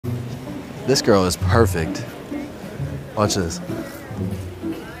This girl is perfect. Watch this.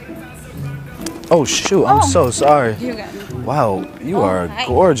 Oh shoot, I'm so sorry. You got it. Wow, you are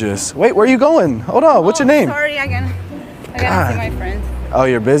gorgeous. Wait, where are you going? Hold on, what's your name? Sorry, I gotta see my friends. Oh,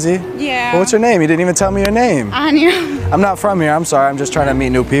 you're busy? Yeah. Well, what's your name? You didn't even tell me your name. Anya. I'm not from here, I'm sorry. I'm just trying to meet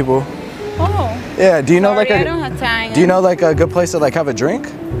new people. Oh. Yeah, do you know Sorry, like I don't have time. Do you know like a good place to like have a drink?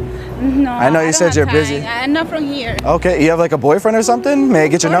 No, I know you said you're busy. I'm not from here. Okay, you have like a boyfriend or something? May I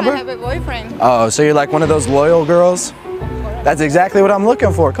get your number? I have a boyfriend. Oh, so you're like one of those loyal girls? That's exactly what I'm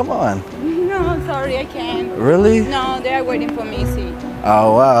looking for. Come on. No, sorry, I can't. Really? No, they are waiting for me, see.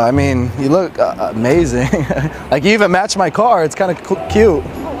 Oh, wow. I mean, you look amazing. Like, you even match my car. It's kind of cute.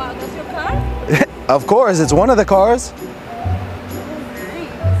 Oh, wow, that's your car? Of course, it's one of the cars. Nice.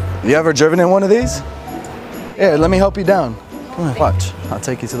 You ever driven in one of these? Here, let me help you down. Come on, watch. I'll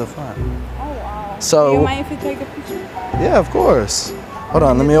take you to the front. Oh, wow. So, do you mind if you take a picture? Yeah, of course. Hold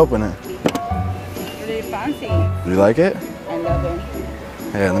on, let me open it. Really fancy. You like it? I love it.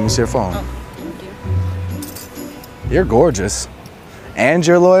 Yeah, let me see your phone. Oh, thank you. You're gorgeous. And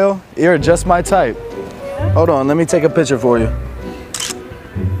you're loyal. You're just my type. Yeah. Hold on, let me take a picture for you.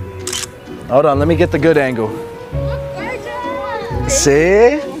 Hold on, let me get the good angle.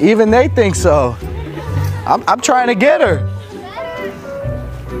 See? Even they think so. I'm trying to get her.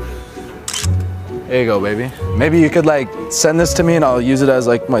 There you go, baby. Maybe you could like send this to me and I'll use it as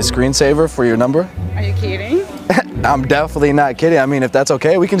like my screensaver for your number. Are you kidding? I'm definitely not kidding. I mean, if that's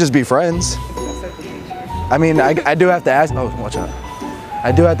okay, we can just be friends. I mean, I do have to ask, oh, watch out.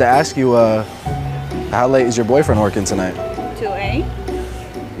 I do have to ask you, how late is your boyfriend working tonight? 2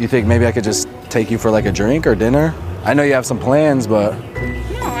 You think maybe I could just take you for like a drink or dinner? I know you have some plans, but...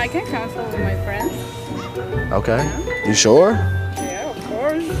 No, I can cancel with my friends. Okay. Yeah. You sure? Yeah, of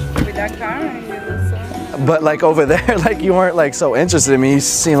course. With that car and so. But like over there, like you weren't like so interested in me. You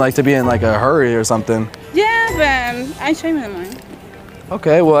seem like to be in like a hurry or something. Yeah, but I change my mind.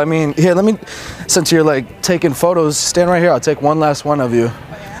 Okay, well, I mean, here, let me, since you're like taking photos, stand right here. I'll take one last one of you. Oh,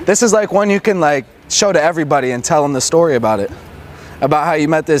 yeah? This is like one you can like show to everybody and tell them the story about it. About how you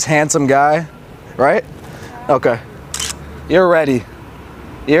met this handsome guy, right? Okay. You're ready.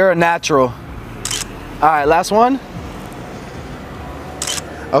 You're a natural. All right, last one.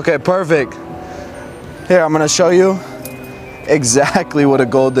 Okay, perfect. Here, I'm gonna show you exactly what a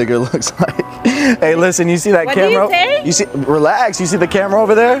gold digger looks like. Hey, listen, you see that camera? What do you say? You see, relax, you see the camera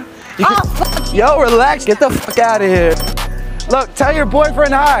over there? Yo, relax, get the fuck out of here. Look, tell your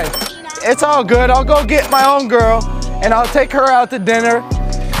boyfriend hi. It's all good, I'll go get my own girl and I'll take her out to dinner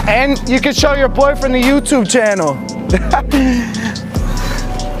and you can show your boyfriend the YouTube channel.